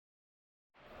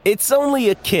It's only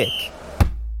a kick,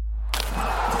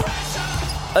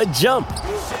 a jump,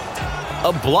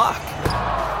 a block.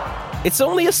 It's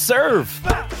only a serve.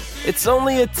 It's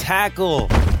only a tackle,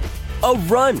 a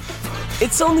run.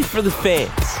 It's only for the fans.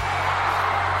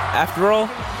 After all,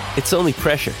 it's only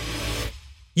pressure.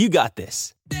 You got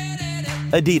this.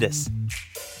 Adidas.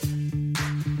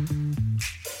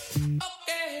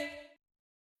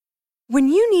 When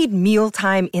you need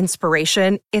mealtime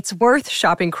inspiration, it's worth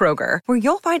shopping Kroger, where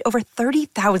you'll find over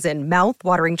 30,000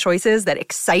 mouth-watering choices that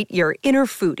excite your inner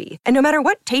foodie. And no matter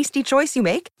what tasty choice you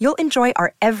make, you'll enjoy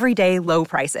our everyday low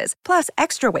prices, plus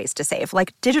extra ways to save,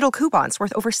 like digital coupons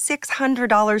worth over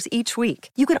 $600 each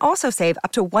week. You can also save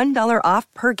up to $1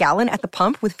 off per gallon at the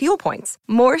pump with fuel points.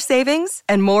 More savings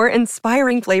and more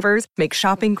inspiring flavors make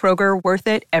shopping Kroger worth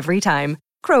it every time.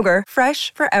 Kroger,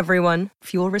 fresh for everyone.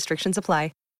 Fuel restrictions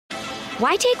apply.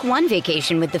 Why take one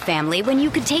vacation with the family when you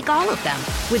could take all of them?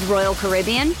 With Royal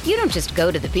Caribbean, you don't just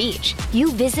go to the beach.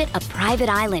 You visit a private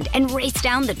island and race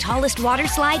down the tallest water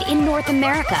slide in North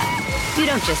America. You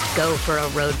don't just go for a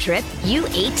road trip. You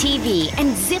ATV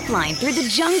and zip line through the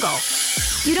jungle.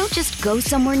 You don't just go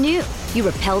somewhere new. You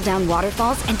rappel down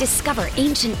waterfalls and discover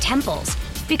ancient temples.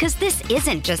 Because this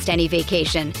isn't just any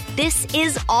vacation. This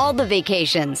is all the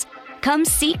vacations. Come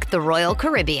seek the Royal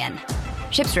Caribbean.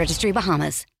 Ships Registry,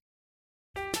 Bahamas.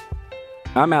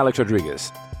 I'm Alex Rodriguez.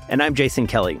 And I'm Jason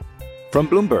Kelly. From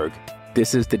Bloomberg,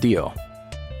 this is The Deal.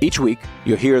 Each week,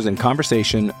 you'll hear us in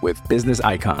conversation with business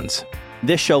icons.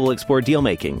 This show will explore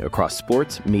deal-making across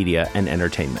sports, media, and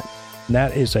entertainment.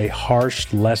 That is a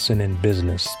harsh lesson in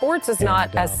business. Sports is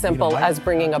not as simple as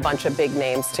bringing a bunch of big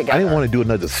names together. I didn't want to do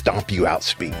another stomp you out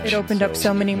speech. It opened up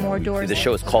so many more doors. The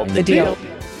show is called The Deal.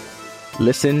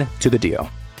 Listen to The Deal.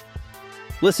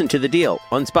 Listen to The Deal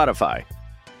on Spotify.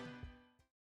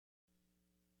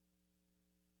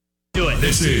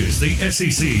 This is the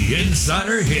SEC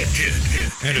Insider Hit,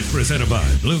 and it's presented by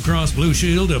Blue Cross Blue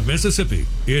Shield of Mississippi.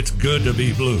 It's good to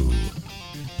be blue.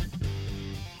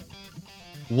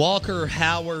 Walker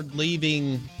Howard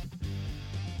leaving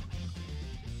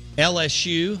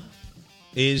LSU.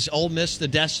 Is Ole Miss the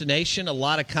destination? A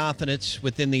lot of confidence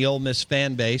within the Ole Miss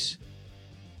fan base.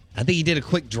 I think he did a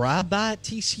quick drive-by at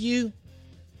TCU.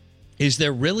 Is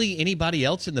there really anybody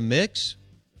else in the mix?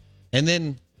 And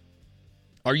then,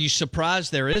 are you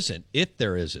surprised there isn't? If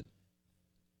there isn't,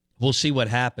 we'll see what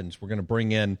happens. We're going to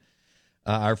bring in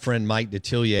our friend Mike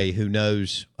Detillier, who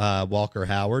knows Walker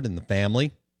Howard and the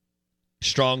family.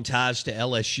 Strong ties to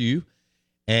LSU,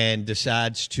 and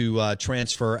decides to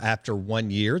transfer after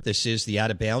 1 year. This is the Out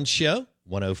of Bounds Show,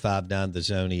 105.9 The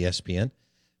Zone ESPN,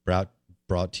 brought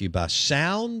to you by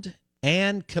Sound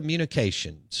and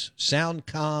Communications,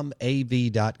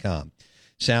 soundcomav.com.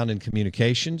 Sound and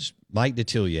Communications. Mike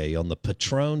Detillier on the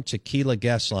Patron Tequila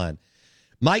guest line.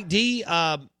 Mike D.,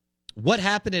 what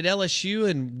happened at LSU,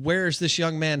 and where is this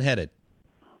young man headed?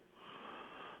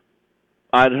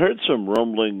 I'd heard some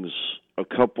rumblings a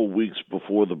couple weeks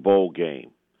before the bowl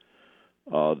game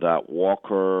that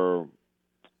Walker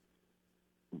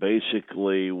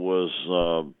basically was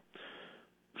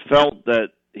felt that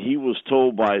he was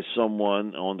told by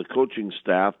someone on the coaching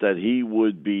staff that he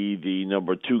would be the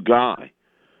number 2 guy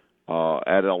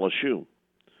at LSU,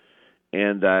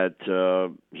 and that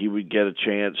he would get a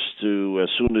chance to, as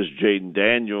soon as Jaden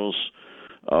Daniels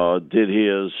did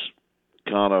his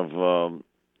kind of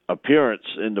appearance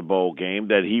in the bowl game,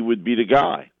 that he would be the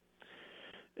guy.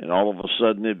 And all of a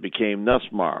sudden it became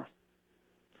Nussmeier.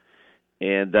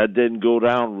 And that didn't go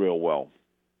down real well.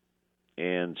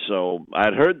 And so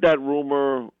I'd heard that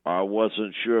rumor. I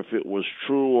wasn't sure if it was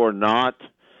true or not.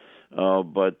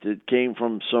 But it came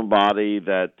from somebody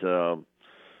that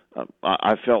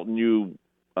I felt knew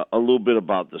a little bit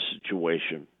about the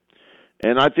situation.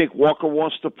 And I think Walker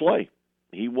wants to play.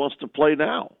 He wants to play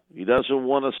now. He doesn't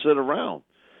want to sit around.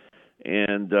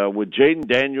 And with Jaden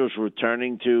Daniels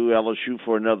returning to LSU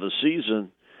for another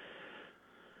season,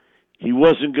 he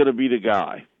wasn't going to be the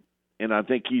guy. And I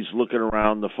think he's looking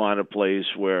around to find a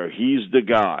place where he's the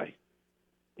guy.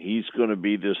 He's going to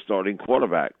be the starting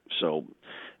quarterback. So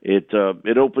it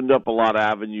opened up a lot of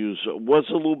avenues. It was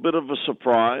a little bit of a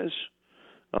surprise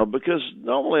because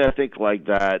normally I think like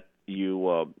that you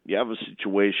have a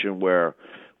situation where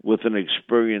with an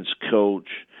experienced coach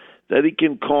that he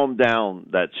can calm down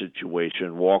that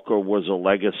situation. Walker was a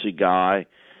legacy guy.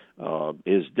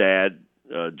 His dad,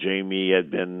 Jamie, had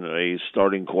been a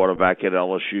starting quarterback at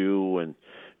LSU, and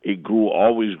he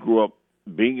always grew up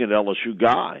being an LSU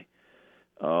guy.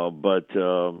 But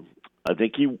I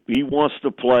think he wants to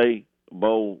play,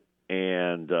 Bo,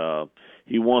 and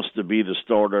he wants to be the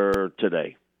starter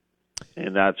today.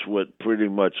 And that's what pretty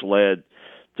much led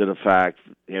to the fact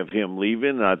of him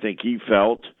leaving. And I think he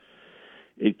felt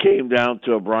it came down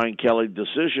to a Brian Kelly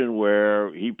decision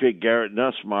where he picked Garrett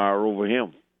Nussmeier over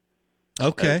him.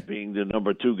 Okay. As being the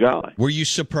number 2 guy. Were you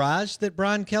surprised that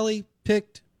Brian Kelly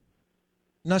picked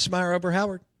Nussmeier over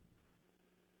Howard?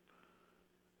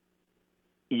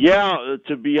 Yeah,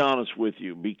 to be honest with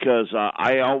you, because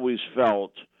I always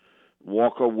felt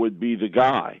Walker would be the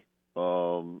guy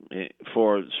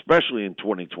especially in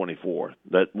 2024,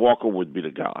 that Walker would be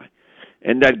the guy,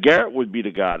 and that Garrett would be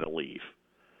the guy to leave.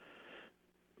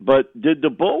 But did the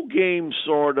bowl game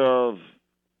sort of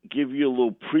give you a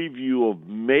little preview of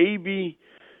maybe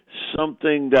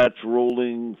something that's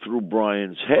rolling through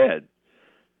Brian's head,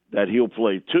 that he'll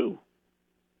play 2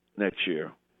 next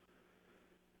year?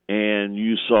 And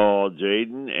you saw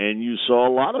Jaden, and you saw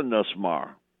a lot of Nussmeier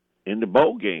in the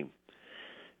bowl game.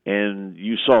 And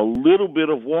you saw a little bit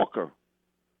of Walker,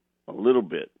 a little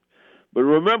bit. But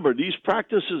remember, these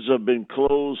practices have been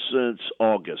closed since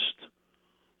August.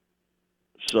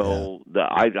 So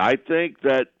I think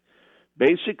that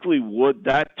basically what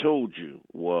that told you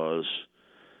was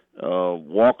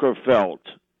Walker felt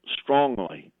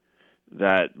strongly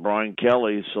that Brian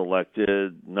Kelly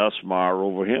selected Nussmeier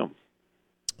over him.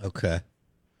 Okay.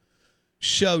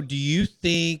 So do you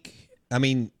think,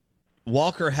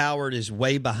 Walker Howard is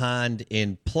way behind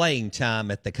in playing time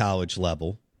at the college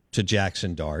level to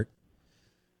Jackson Dart.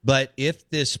 But if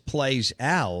this plays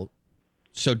out,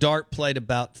 so Dart played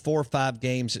about 4 or 5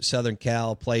 games at Southern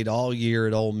Cal, played all year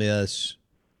at Ole Miss.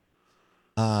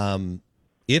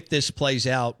 If this plays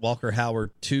out, Walker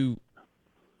Howard to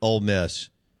Ole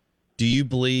Miss, do you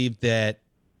believe that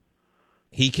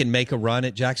he can make a run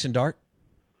at Jackson Dart?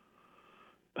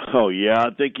 Oh, yeah, I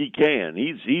think he can.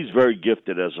 He's very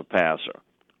gifted as a passer.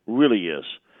 Really is.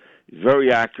 He's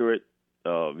very accurate.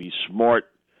 He's smart.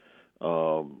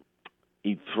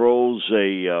 He throws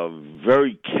a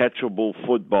very catchable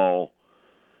football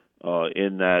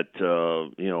in that,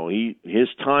 his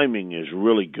timing is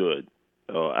really good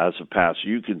as a passer.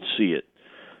 You can see it.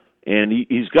 And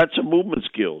he's got some movement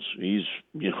skills. He's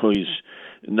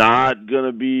not going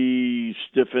to be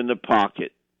stiff in the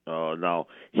pocket. Now,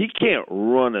 he can't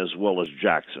run as well as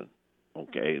Jackson.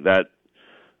 Okay,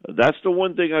 that's the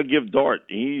one thing I give Dart.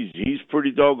 He's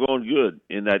pretty doggone good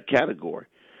in that category.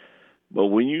 But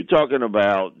when you're talking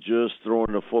about just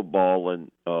throwing the football,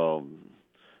 and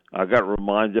I got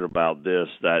reminded about this,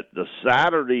 that the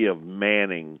Saturday of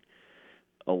Manning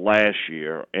last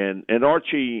year, and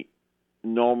Archie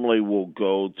normally will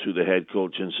go to the head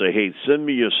coach and say, hey, send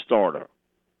me your starter.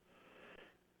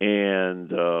 And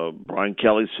Brian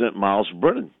Kelly sent Miles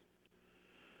Brennan.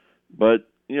 But,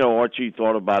 Archie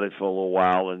thought about it for a little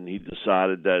while, and he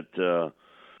decided that,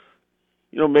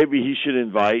 maybe he should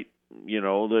invite,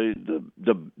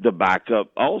 the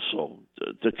backup also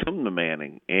to come to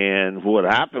Manning. And what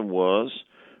happened was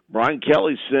Brian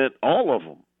Kelly sent all of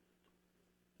them.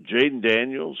 Jaden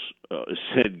Daniels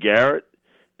sent Garrett,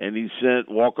 and he sent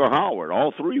Walker Howard.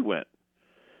 All 3 went.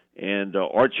 And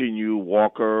Archie knew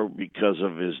Walker because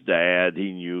of his dad.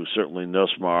 He knew certainly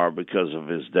Nussmeier because of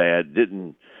his dad.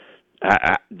 Didn't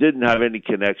have any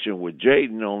connection with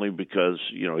Jaden, only because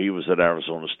he was at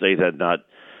Arizona State, had not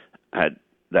had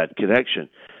that connection.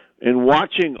 And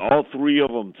watching all 3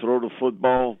 of them throw the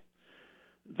football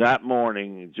that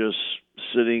morning, just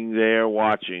sitting there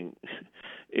watching,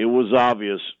 it was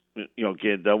obvious.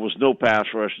 Again, there was no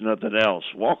pass rush, nothing else.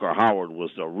 Walker Howard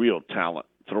was the real talent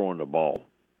throwing the ball.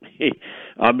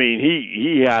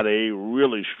 He had a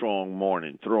really strong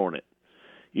morning throwing it.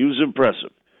 He was impressive.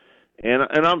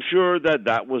 And I'm sure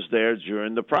that was there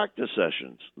during the practice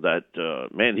sessions, that,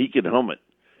 he could hum it.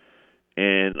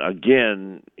 And,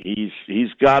 again,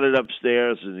 he's got it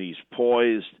upstairs, and he's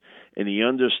poised, and he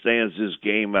understands this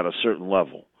game at a certain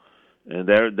level. And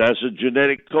there's a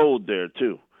genetic code there,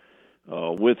 too,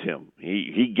 with him.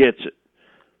 He gets it.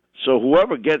 So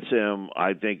whoever gets him,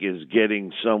 I think, is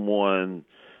getting someone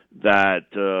that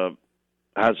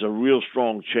has a real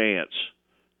strong chance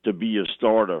to be a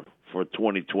starter for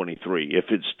 2023. If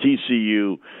it's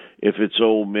TCU, if it's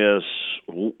Ole Miss,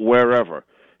 wherever.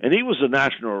 And he was a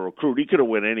national recruit. He could have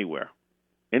went anywhere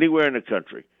in the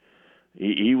country.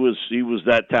 He was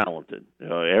that talented.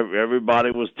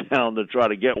 Everybody was down to try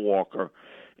to get Walker,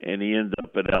 and he ended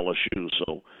up at LSU.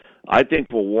 So I think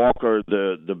for Walker,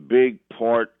 the big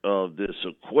part of this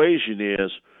equation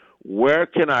is, where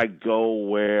can I go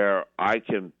where I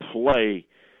can play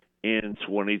in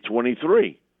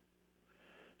 2023?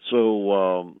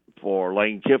 So for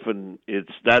Lane Kiffin,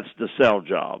 that's the sell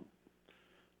job.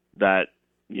 That,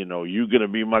 you're going to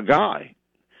be my guy.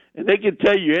 And they can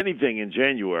tell you anything in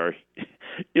January.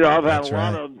 I've had a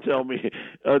lot of them tell me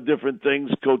different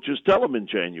things coaches tell them in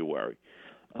January.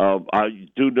 I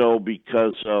do know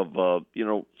because of,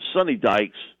 Sonny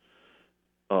Dykes.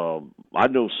 I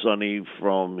know Sonny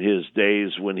from his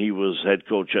days when he was head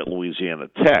coach at Louisiana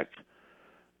Tech.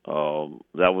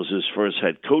 That was his first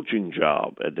head coaching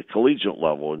job at the collegiate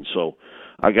level. And so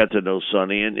I got to know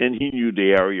Sonny, and he knew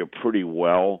the area pretty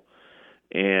well.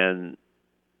 And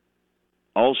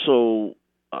also,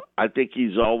 I think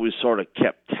he's always sort of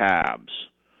kept tabs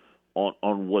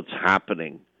on what's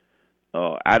happening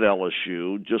at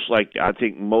LSU, just like I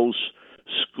think most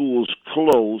schools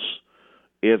close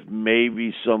if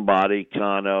maybe somebody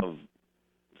kind of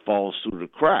falls through the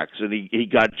cracks. And he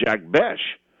got Jack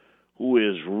Besh, who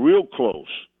is real close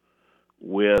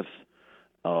with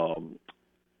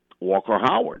Walker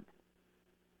Howard.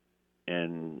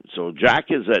 And so Jack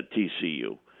is at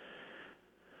TCU.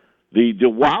 The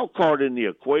wild card in the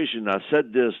equation, I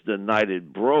said this the night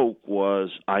it broke, was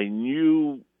I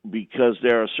knew because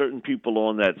there are certain people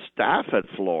on that staff at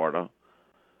Florida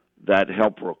that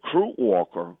help recruit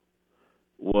Walker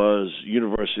was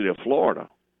University of Florida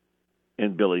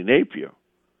and Billy Napier.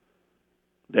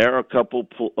 There are a couple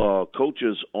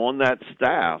coaches on that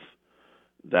staff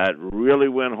that really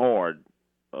went hard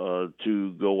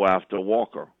to go after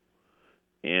Walker.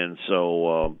 And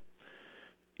so,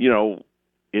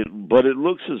 but it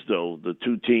looks as though the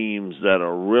two teams that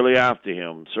are really after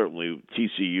him, certainly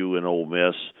TCU and Ole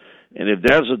Miss, and if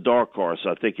there's a dark horse,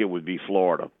 I think it would be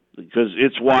Florida because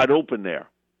it's wide open there.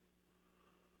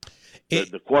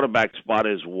 The quarterback spot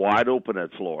is wide open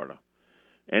at Florida.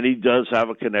 And he does have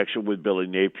a connection with Billy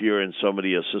Napier and some of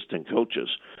the assistant coaches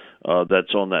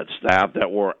that's on that staff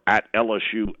that were at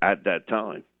LSU at that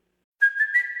time.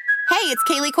 Hey, it's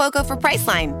Kaylee Cuoco for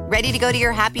Priceline. Ready to go to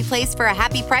your happy place for a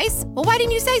happy price? Well, why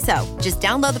didn't you say so? Just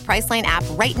download the Priceline app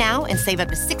right now and save up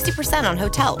to 60% on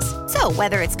hotels. So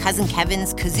whether it's Cousin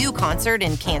Kevin's Kazoo Concert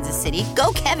in Kansas City,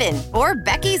 go Kevin, or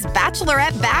Becky's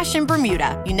Bachelorette Bash in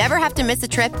Bermuda, you never have to miss a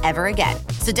trip ever again.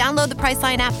 So download the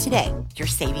Priceline app today. Your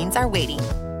savings are waiting.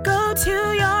 Go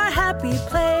to your happy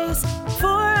place for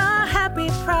a happy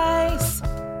price.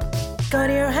 Go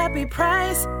to your happy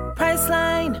price,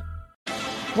 Priceline.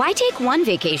 Why take one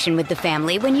vacation with the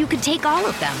family when you could take all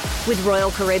of them? With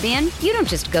Royal Caribbean, you don't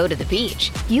just go to the beach.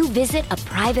 You visit a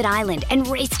private island and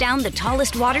race down the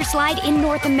tallest water slide in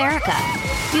North America.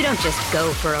 You don't just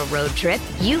go for a road trip.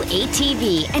 You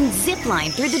ATV and zip line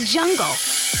through the jungle.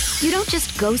 You don't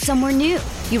just go somewhere new.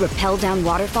 You rappel down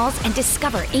waterfalls and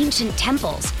discover ancient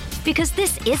temples. Because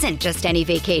this isn't just any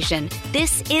vacation.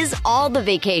 This is all the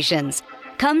vacations.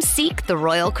 Come seek the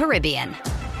Royal Caribbean.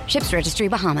 Ships Registry,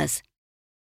 Bahamas.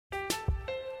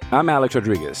 I'm Alex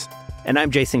Rodriguez. And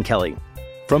I'm Jason Kelly.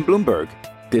 From Bloomberg,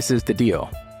 this is The Deal.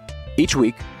 Each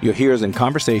week, you'll hear us in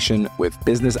conversation with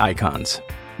business icons.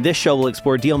 This show will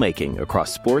explore deal-making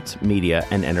across sports, media,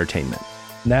 and entertainment.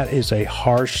 That is a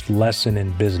harsh lesson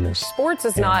in business. Sports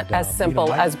is not as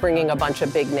simple as bringing a bunch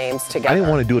of big names together. I didn't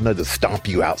want to do another stomp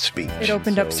you out speech. It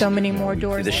opened up so many more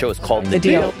doors. The show is called The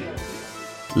Deal.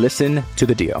 Listen to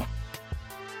The Deal.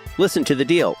 Listen to The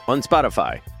Deal on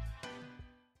Spotify.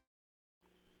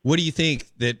 What do you think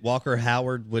that Walker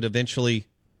Howard would eventually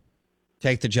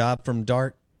take the job from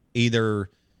Dart, either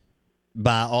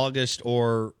by August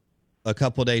or a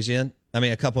couple of days in? I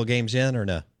mean, a couple of games in, or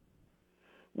no?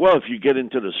 Well, if you get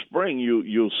into the spring,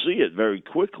 you'll see it very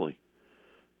quickly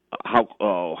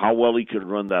how well he could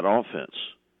run that offense,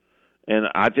 and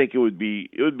I think it would be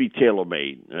tailor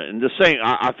made. And the same,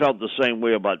 I felt the same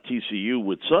way about TCU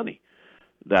with Sonny,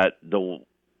 that the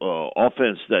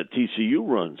offense that TCU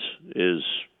runs is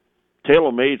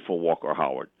tailor-made for Walker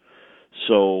Howard.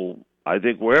 So I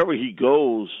think wherever he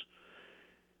goes,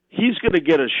 he's going to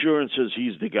get assurances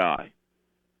he's the guy.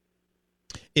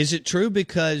 Is it true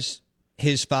because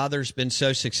his father's been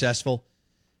so successful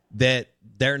that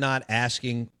they're not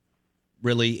asking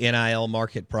really NIL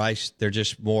market price? They're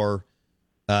just more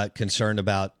concerned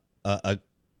about a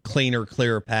cleaner,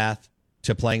 clearer path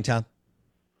to playing time?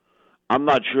 I'm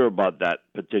not sure about that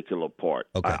particular part.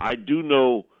 Okay. I do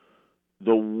know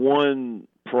the one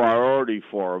priority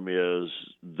for him is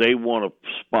they want a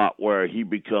spot where he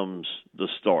becomes the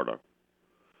starter.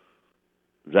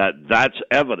 That's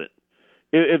evident.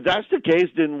 If that's the case,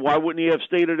 then why wouldn't he have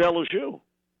stayed at LSU?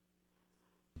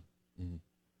 Mm-hmm.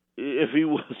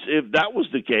 If that was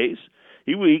the case,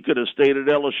 he could have stayed at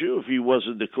LSU if he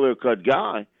wasn't the clear-cut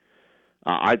guy.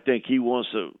 I think he wants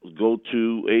to go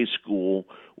to a school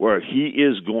where he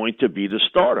is going to be the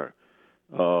starter.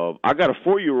 I got a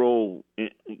 4-year-old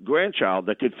grandchild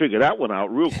that could figure that one out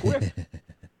real quick.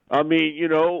 I mean,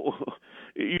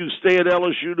 You stay at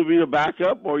LSU to be a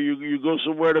backup, or you go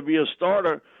somewhere to be a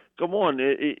starter. Come on,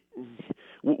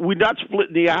 we're not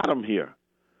splitting the atom here.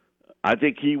 I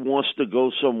think he wants to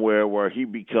go somewhere where he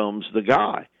becomes the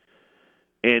guy.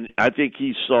 And I think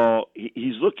he's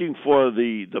looking for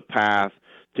the path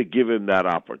to give him that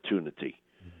opportunity.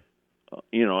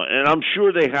 And I'm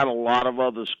sure they had a lot of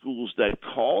other schools that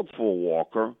called for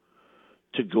Walker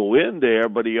to go in there,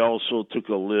 but he also took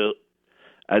a look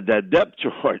at that depth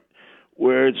chart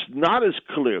where it's not as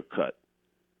clear-cut.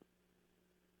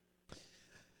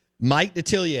 Mike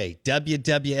Detillier,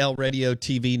 WWL Radio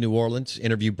TV New Orleans.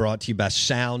 Interview brought to you by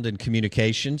Sound and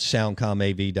Communications,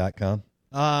 soundcomav.com.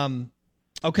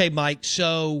 Okay, Mike,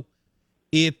 so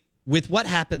with what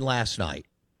happened last night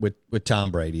with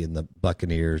Tom Brady and the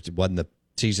Buccaneers, it wasn't the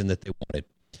season that they wanted.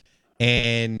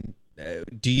 And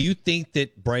do you think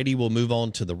that Brady will move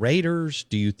on to the Raiders?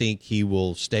 Do you think he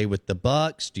will stay with the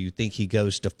Bucs? Do you think he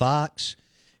goes to Fox?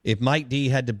 If Mike D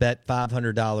had to bet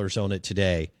 $500 on it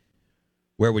today,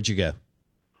 where would you go?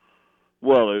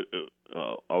 Well,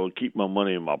 I would keep my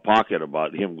money in my pocket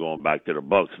about him going back to the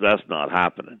Bucs. That's not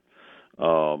happening.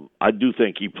 I do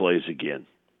think he plays again.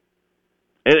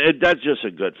 And that's just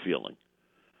a gut feeling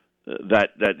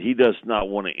that he does not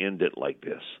want to end it like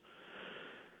this.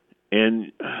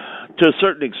 And to a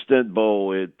certain extent,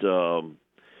 Bo,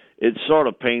 it's sort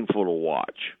of painful to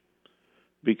watch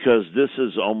because this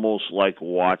is almost like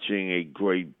watching a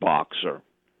great boxer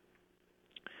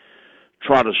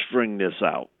try to string this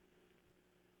out.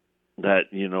 That,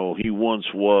 he once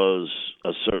was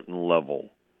a certain level,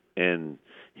 and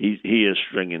he is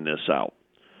stringing this out.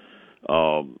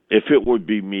 If it would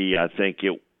be me, I think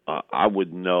I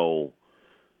would know,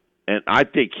 and I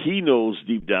think he knows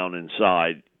deep down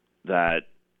inside that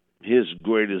his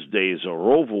greatest days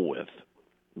are over with.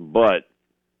 But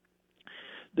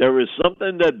there is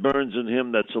something that burns in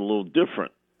him that's a little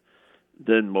different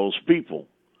than most people.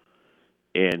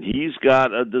 And he's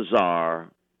got a desire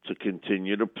to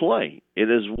continue to play. It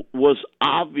was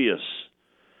obvious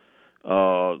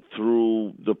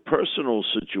through the personal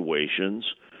situations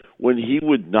when he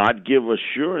would not give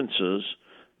assurances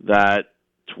that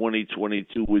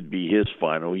 2022 would be his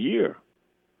final year.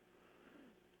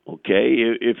 Okay?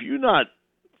 If you're not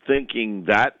thinking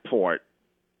that part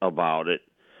about it,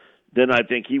 then I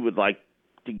think he would like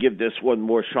to give this one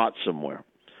more shot somewhere.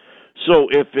 So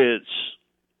if it's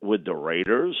with the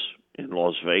Raiders in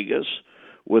Las Vegas,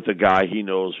 with a guy he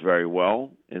knows very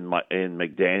well in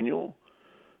McDaniel,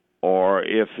 or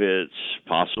if it's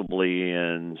possibly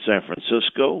in San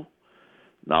Francisco.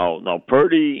 Now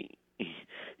Purdy,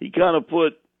 he kind of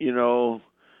put,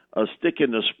 a stick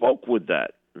in the spoke with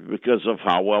that because of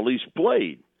how well he's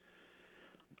played.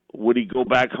 Would he go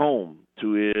back home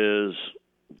to his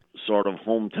sort of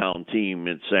hometown team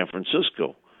in San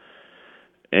Francisco?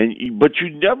 But you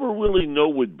never really know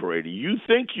with Brady. You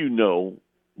think you know,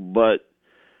 but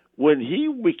when he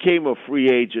became a free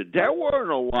agent, there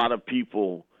weren't a lot of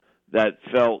people that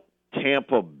felt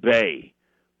Tampa Bay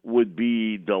would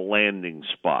be the landing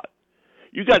spot.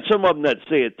 You got some of them that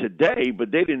say it today,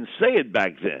 but they didn't say it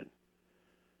back then.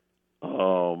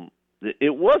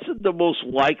 It wasn't the most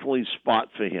likely spot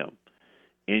for him,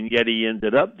 and yet he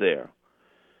ended up there.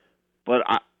 But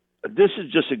this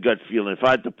is just a gut feeling. If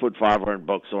I had to put $500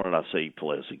 on it, I'd say he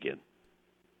plays again.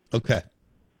 Okay.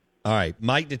 All right.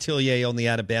 Mike Detillier on the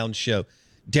Out of Bounds Show.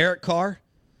 Derek Carr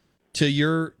to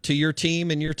your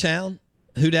team in your town,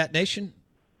 Who Dat Nation?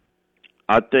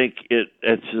 I think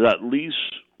it's at least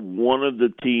one of the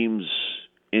teams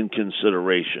in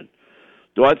consideration.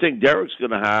 Do I think Derek's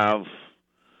going to have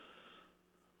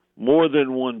more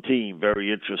than one team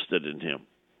very interested in him,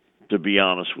 to be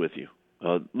honest with you?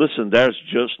 Listen, there's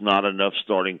just not enough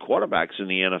starting quarterbacks in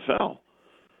the NFL.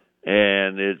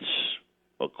 And it's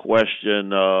a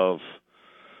question of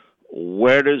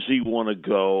where does he want to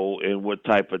go and what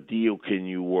type of deal can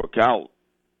you work out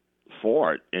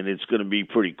for it. And it's going to be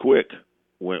pretty quick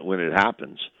when it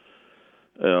happens.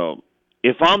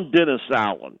 If I'm Dennis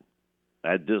Allen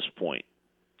at this point,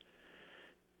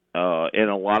 and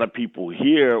a lot of people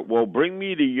here, well, bring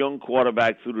me the young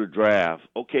quarterback through the draft.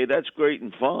 Okay, that's great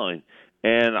and fine.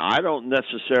 And I don't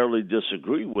necessarily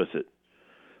disagree with it.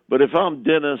 But if I'm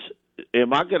Dennis,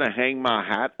 am I going to hang my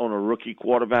hat on a rookie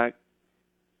quarterback?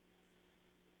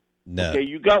 No. Okay,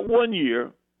 you got 1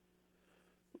 year.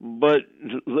 But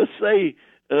let's say,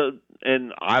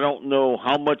 and I don't know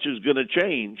how much is going to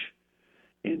change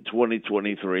in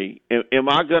 2023. Am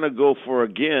I going to go for,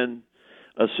 again,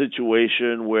 a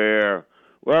situation where,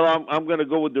 well, I'm going to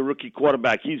go with the rookie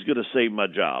quarterback. He's going to save my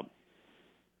job.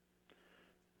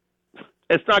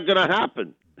 It's not going to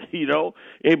happen,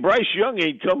 Hey, Bryce Young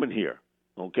ain't coming here.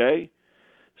 Okay?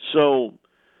 So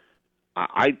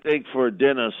I think for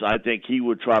Dennis, I think he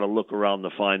would try to look around to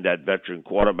find that veteran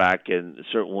quarterback, and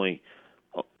certainly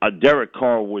Derek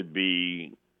Carr would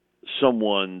be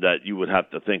someone that you would have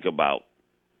to think about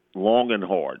long and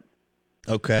hard.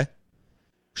 Okay.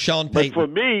 Sean Payton. But for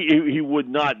me, he would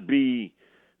not be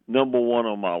number one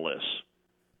on my list.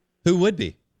 Who would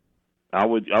be? I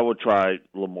would try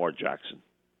Lamar Jackson.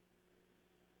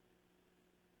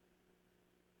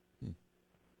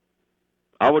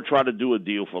 I would try to do a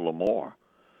deal for Lamar.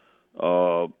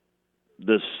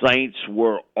 The Saints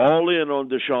were all in on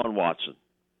Deshaun Watson.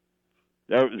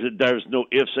 There's no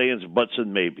ifs, ands, buts,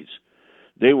 and maybes.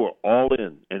 They were all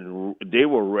in, and they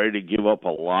were ready to give up a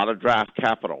lot of draft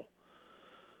capital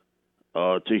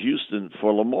to Houston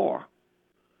for Lamar.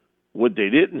 What they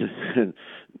didn't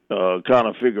kind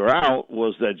of figure out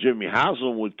was that Jimmy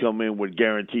Haslam would come in with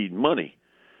guaranteed money,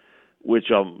 which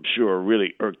I'm sure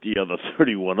really irked the other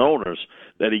 31 owners,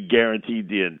 that he guaranteed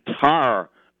the entire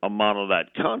amount of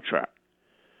that contract.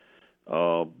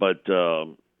 But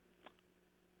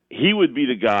he would be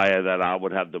the guy that I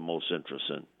would have the most interest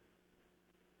in.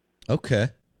 Okay.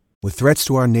 With threats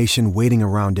to our nation waiting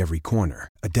around every corner,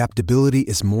 adaptability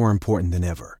is more important than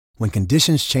ever. When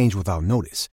conditions change without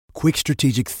notice, quick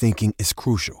strategic thinking is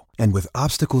crucial. And with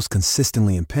obstacles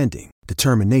consistently impending,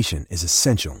 determination is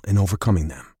essential in overcoming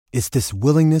them. It's this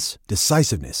willingness,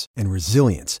 decisiveness, and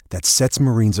resilience that sets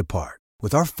Marines apart.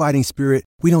 With our fighting spirit,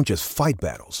 we don't just fight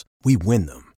battles, we win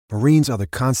them. Marines are the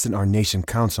constant our nation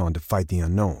counts on to fight the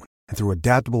unknown. And through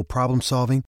adaptable problem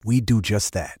solving, we do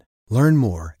just that. Learn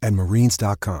more at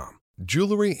Marines.com.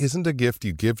 Jewelry isn't a gift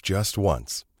you give just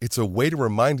once. It's a way to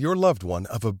remind your loved one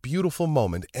of a beautiful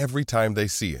moment every time they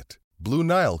see it. Blue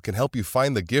Nile can help you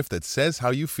find the gift that says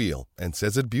how you feel and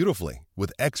says it beautifully,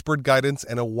 with expert guidance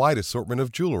and a wide assortment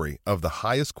of jewelry of the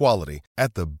highest quality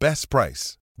at the best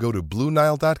price. Go to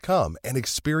BlueNile.com and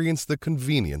experience the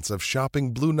convenience of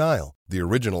shopping Blue Nile, the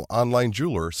original online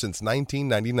jeweler since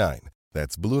 1999.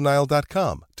 That's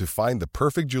BlueNile.com to find the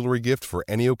perfect jewelry gift for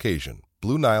any occasion.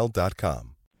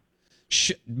 BlueNile.com.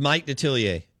 Mike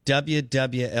Detillier,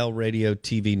 WWL Radio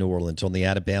TV New Orleans on the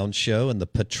Out of Bounds Show and the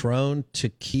Patron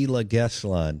Tequila guest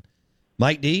line.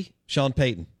 Mike D, Sean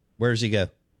Payton, where does he go?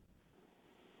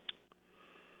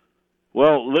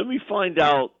 Well, let me find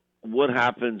out what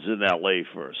happens in L.A.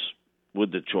 first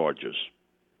with the Chargers.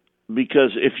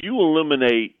 Because if you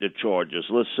eliminate the Chargers,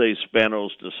 let's say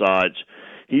Spanos decides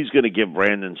he's going to give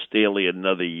Brandon Staley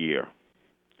another year,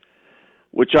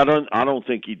 which I don't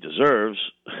think he deserves.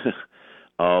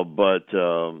 But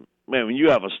man, when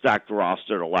you have a stacked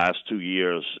roster the last 2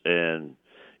 years and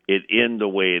it ends the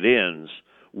way it ends,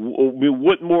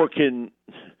 what more can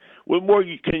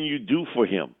you do for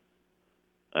him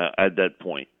at that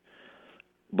point?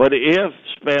 But if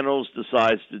Spanos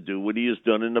decides to do what he has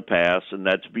done in the past, and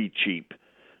that's be cheap,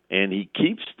 and he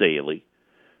keeps Staley,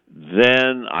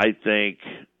 then I think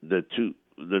the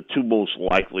two most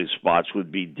likely spots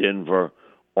would be Denver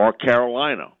or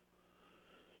Carolina.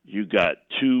 You got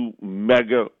two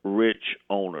mega rich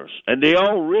owners, and they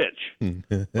all rich,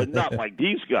 but not like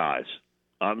these guys.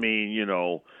 I mean,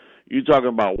 you're talking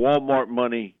about Walmart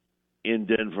money in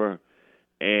Denver,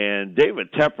 and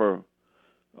David Tepper.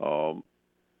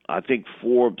 I think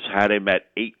Forbes had him at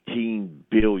 $18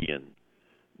 billion,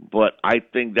 but I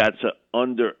think that's an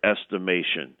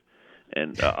underestimation.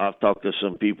 And I've talked to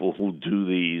some people who do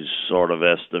these sort of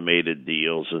estimated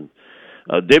deals, and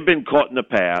they've been caught in the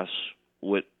past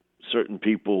with certain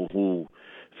people who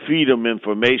feed them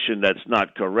information that's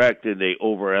not correct, and they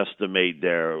overestimate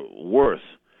their worth.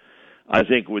 I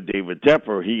think with David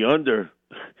Tepper,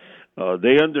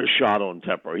 they undershot on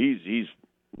Tepper. He's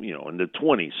in the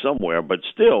 20s somewhere, but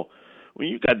still, when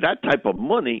you got that type of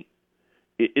money,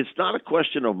 it's not a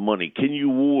question of money. Can you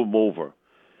woo him over?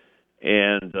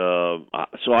 And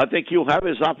so I think he'll have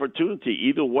his opportunity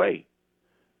either way.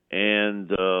 And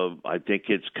I think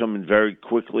it's coming very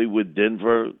quickly with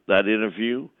Denver, that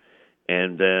interview.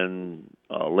 And then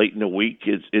late in the week,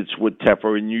 it's with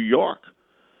Tepper in New York.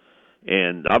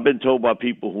 And I've been told by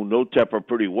people who know Tepper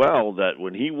pretty well that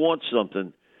when he wants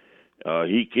something,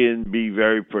 he can be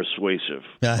very persuasive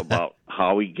about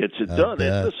how he gets it done.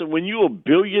 And listen, when you're a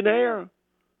billionaire,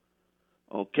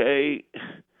 okay,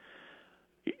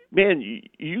 man,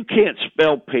 you can't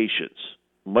spell patience,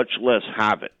 much less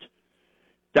have it.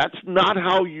 That's not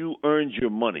how you earned your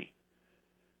money.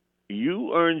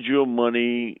 You earned your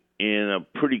money in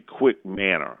a pretty quick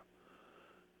manner.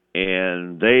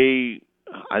 And they,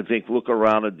 I think, look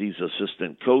around at these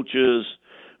assistant coaches.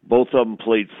 Both of them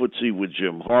played footsie with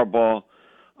Jim Harbaugh.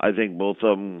 I think both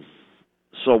of them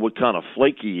saw what kind of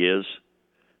flake he is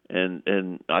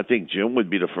And I think Jim would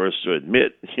be the first to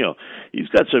admit, he's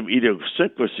got some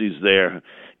idiosyncrasies there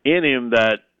in him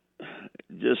that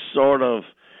just sort of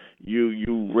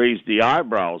you raise the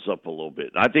eyebrows up a little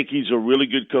bit. I think he's a really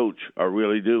good coach. I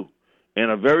really do. And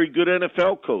a very good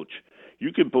NFL coach.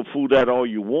 You can poo-poo that all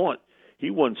you want. He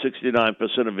won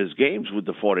 69% of his games with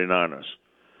the 49ers,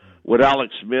 with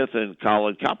Alex Smith and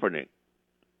Colin Kaepernick.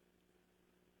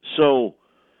 So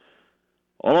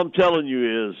all I'm telling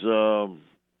you is,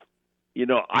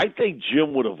 I think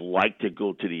Jim would have liked to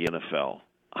go to the NFL.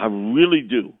 I really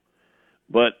do.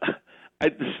 But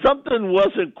something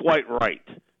wasn't quite right.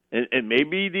 And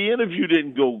maybe the interview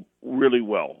didn't go really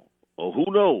well. Well, who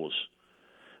knows?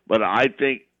 But I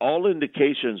think all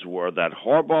indications were that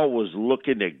Harbaugh was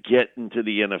looking to get into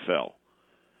the NFL.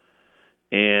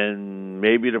 And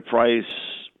maybe the price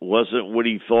wasn't what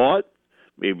he thought.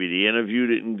 Maybe the interview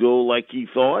didn't go like he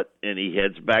thought, and he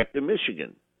heads back to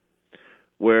Michigan,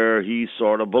 where he's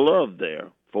sort of beloved there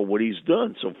for what he's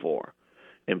done so far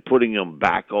and putting him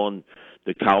back on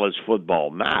the college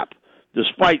football map,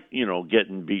 despite,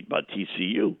 getting beat by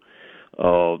TCU.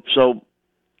 So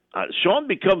Sean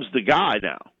becomes the guy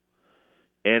now,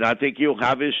 and I think he'll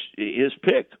have his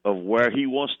pick of where he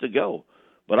wants to go.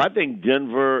 But I think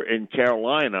Denver and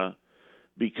Carolina,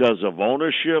 because of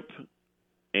ownership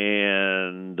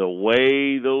and the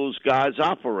way those guys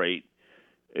operate,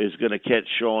 is going to catch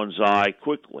Sean's eye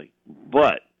quickly.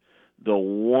 But the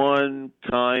one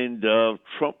kind of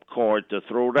trump card to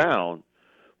throw down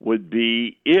would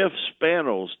be if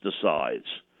Spanos decides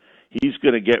he's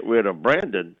going to get rid of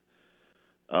Brandon,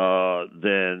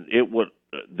 then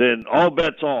all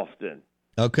bets off then.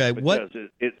 Okay, because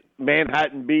it's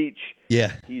Manhattan Beach.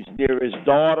 Yeah. He's near his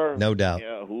daughter. No doubt.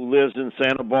 Who lives in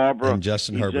Santa Barbara. And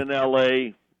Justin He's Herbert. in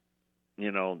L.A.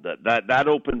 That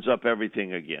opens up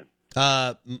everything again.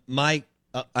 Mike,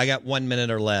 I got 1 minute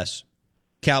or less.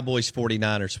 Cowboys,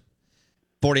 49ers.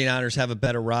 49ers have a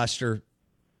better roster.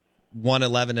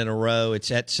 1-11 in a row.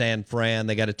 It's at San Fran.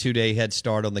 They got a 2-day head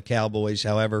start on the Cowboys.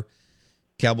 However,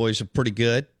 Cowboys are pretty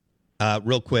good.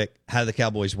 Real quick, how do the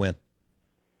Cowboys win?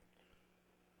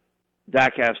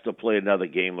 Dak has to play another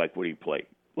game like what he played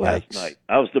last night.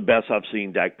 That was the best I've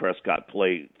seen Dak Prescott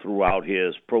play throughout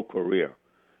his pro career.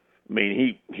 I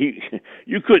mean, he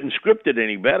you couldn't script it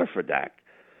any better for Dak.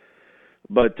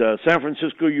 But San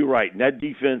Francisco, you're right. And that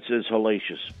defense is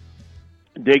hellacious.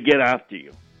 They get after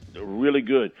you. They're really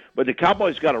good. But the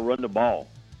Cowboys got to run the ball.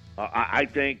 I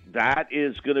think that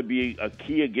is going to be a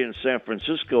key against San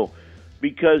Francisco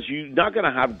because you're not going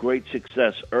to have great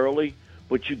success early,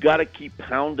 but you got to keep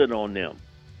pounding on them.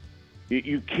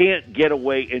 You can't get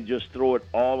away and just throw it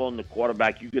all on the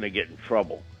quarterback. You're going to get in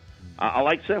trouble. I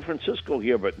like San Francisco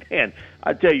here, but, man,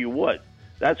 I tell you what,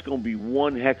 that's going to be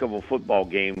one heck of a football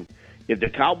game if the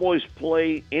Cowboys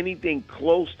play anything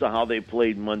close to how they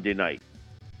played Monday night.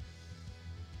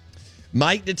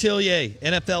 Mike Detillier,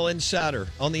 NFL Insider,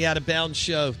 on the Out of Bounds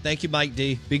Show. Thank you, Mike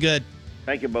D. Be good.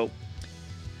 Thank you, Bo.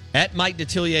 At Mike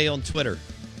Detillier on Twitter.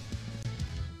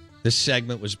 This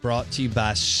segment was brought to you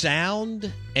by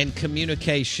Sound and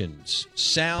Communications.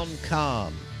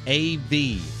 SoundCom,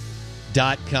 AV.com.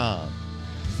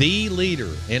 The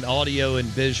leader in audio and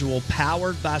visual,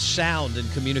 powered by Sound and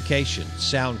Communications.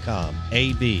 SoundCom,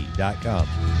 AV.com.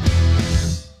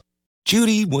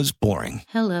 Judy was boring.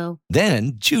 Hello.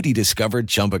 Then Judy discovered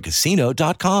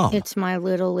ChumbaCasino.com. It's my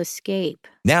little escape.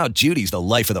 Now Judy's the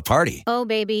life of the party. Oh,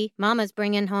 baby, mama's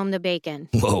bringing home the bacon.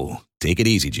 Whoa, take it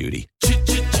easy, Judy.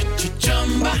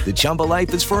 The Chumba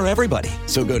life is for everybody.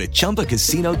 So go to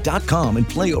ChumbaCasino.com and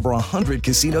play over 100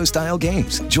 casino-style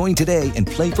games. Join today and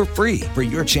play for free for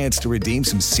your chance to redeem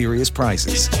some serious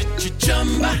prizes.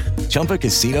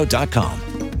 ChumbaCasino.com.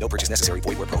 No purchase necessary.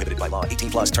 Void where prohibited by law. 18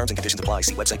 plus terms and conditions apply.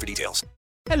 See website for details.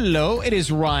 Hello, it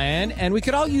is Ryan, and we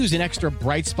could all use an extra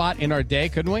bright spot in our day,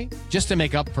 couldn't we? Just to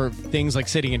make up for things like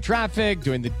sitting in traffic,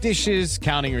 doing the dishes,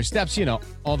 counting your steps,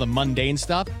 all the mundane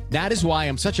stuff. That is why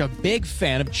I'm such a big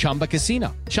fan of Chumba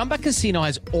Casino. Chumba Casino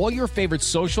has all your favorite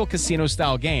social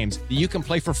casino-style games that you can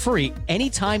play for free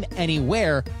anytime,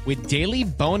 anywhere with daily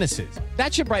bonuses.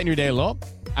 That should brighten your day a little.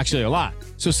 Actually, a lot.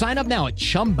 So sign up now at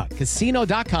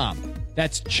ChumbaCasino.com.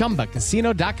 That's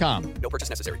ChumbaCasino.com. No purchase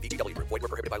necessary. VGW Group. Void where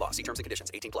prohibited by law. See terms and conditions.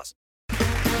 18 plus.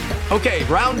 Okay,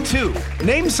 round two.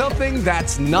 Name something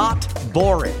that's not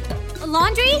boring. A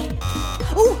laundry?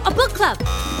 Ooh, a book club.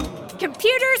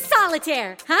 Computer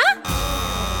solitaire, huh?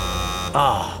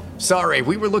 Ah, sorry.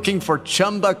 We were looking for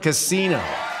Chumba Casino.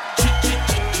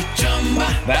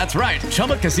 That's right.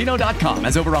 ChumbaCasino.com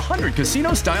has over 100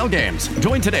 casino-style games.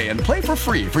 Join today and play for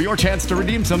free for your chance to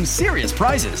redeem some serious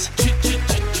prizes.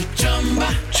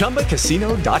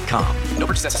 ChumbaCasino.com. No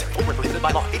purchase necessary. Void where prohibited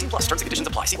by law. 18 plus terms and conditions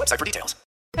apply. See website for details.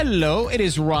 Hello, it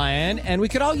is Ryan, and we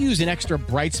could all use an extra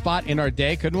bright spot in our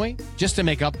day, couldn't we? Just to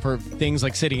make up for things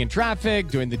like sitting in traffic,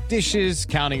 doing the dishes,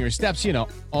 counting your steps,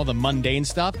 all the mundane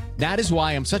stuff. That is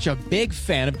why I'm such a big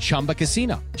fan of Chumba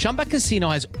Casino. Chumba Casino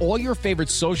has all your favorite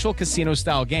social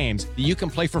casino-style games that you can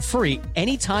play for free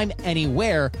anytime,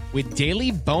 anywhere with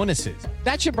daily bonuses.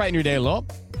 That should brighten your day a little.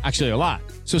 Actually, a lot.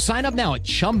 So sign up now at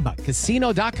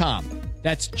ChumbaCasino.com.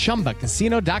 That's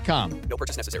ChumbaCasino.com. No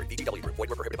purchase necessary. VGW Group. Void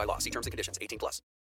where prohibited by law. See terms and conditions. 18 plus.